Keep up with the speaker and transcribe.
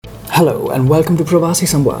Hello and welcome to Pravasi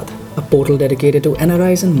Samwad, a portal dedicated to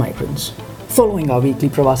NRIs and migrants. Following our weekly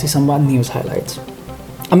Pravasi Samwad news highlights.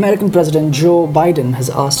 American President Joe Biden has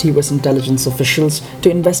asked US intelligence officials to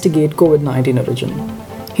investigate COVID-19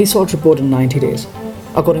 origin. He sought report in 90 days.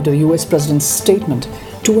 According to the US President's statement,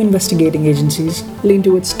 two investigating agencies lean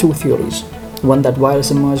towards two theories. One, that virus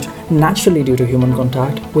emerged naturally due to human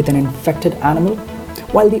contact with an infected animal,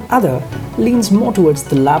 while the other leans more towards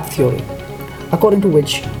the lab theory, according to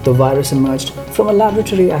which the virus emerged from a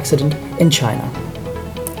laboratory accident in China.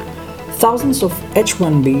 Thousands of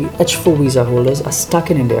H-1B, H-4 visa holders are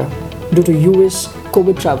stuck in India due to US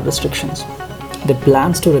COVID travel restrictions. Their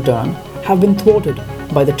plans to return have been thwarted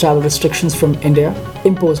by the travel restrictions from India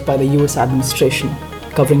imposed by the US administration,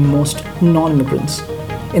 covering most non-immigrants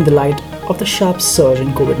in the light of the sharp surge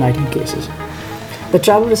in COVID-19 cases. The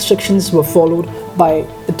travel restrictions were followed by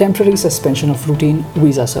the temporary suspension of routine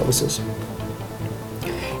visa services.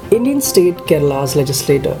 Indian state Kerala's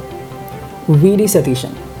legislator V.D.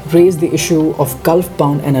 Satishan raised the issue of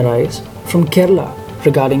Gulf-bound NRIs from Kerala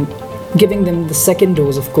regarding giving them the second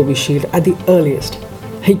dose of Covishield at the earliest.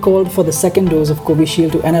 He called for the second dose of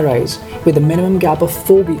Covishield to NRIs with a minimum gap of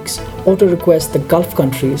 4 weeks, or to request the Gulf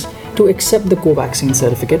countries to accept the Covaxin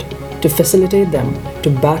certificate to facilitate them to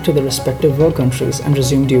back to their respective work countries and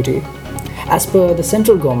resume duty. As per the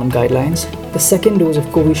central government guidelines, the second dose of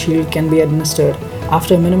Covishield can be administered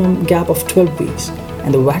after a minimum gap of 12 weeks,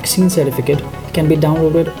 and the vaccine certificate can be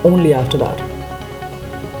downloaded only after that.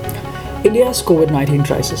 India's COVID-19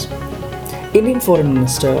 crisis. Indian Foreign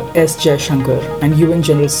Minister S. Jaishankar and UN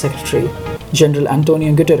General Secretary General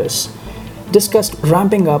Antonio Guterres discussed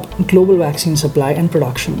ramping up global vaccine supply and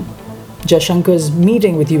production. Jaishankar's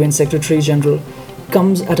meeting with UN Secretary General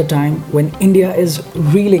comes at a time when India is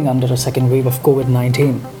reeling under a second wave of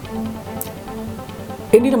COVID-19.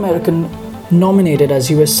 Indian American nominated as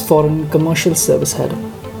US Foreign Commercial Service Head.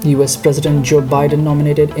 US President Joe Biden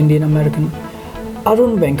nominated Indian American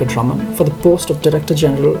Arun Venkatraman for the post of Director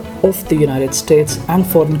General of the United States and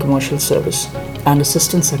Foreign Commercial Service and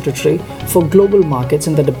Assistant Secretary for Global Markets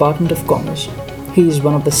in the Department of Commerce. He is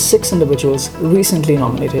one of the 6 individuals recently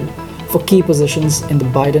nominated for key positions in the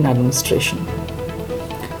Biden administration.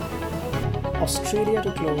 Australia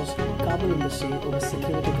to close Kabul embassy over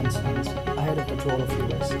security concerns ahead of withdrawal of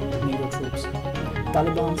US NATO troops.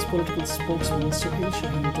 Taliban's political spokesman Suhail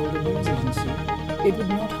Shaheen told a news agency it would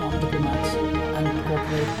not harm diplomats and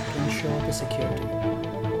cooperate to ensure the security.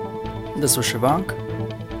 This was Shivank.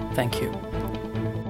 Thank you.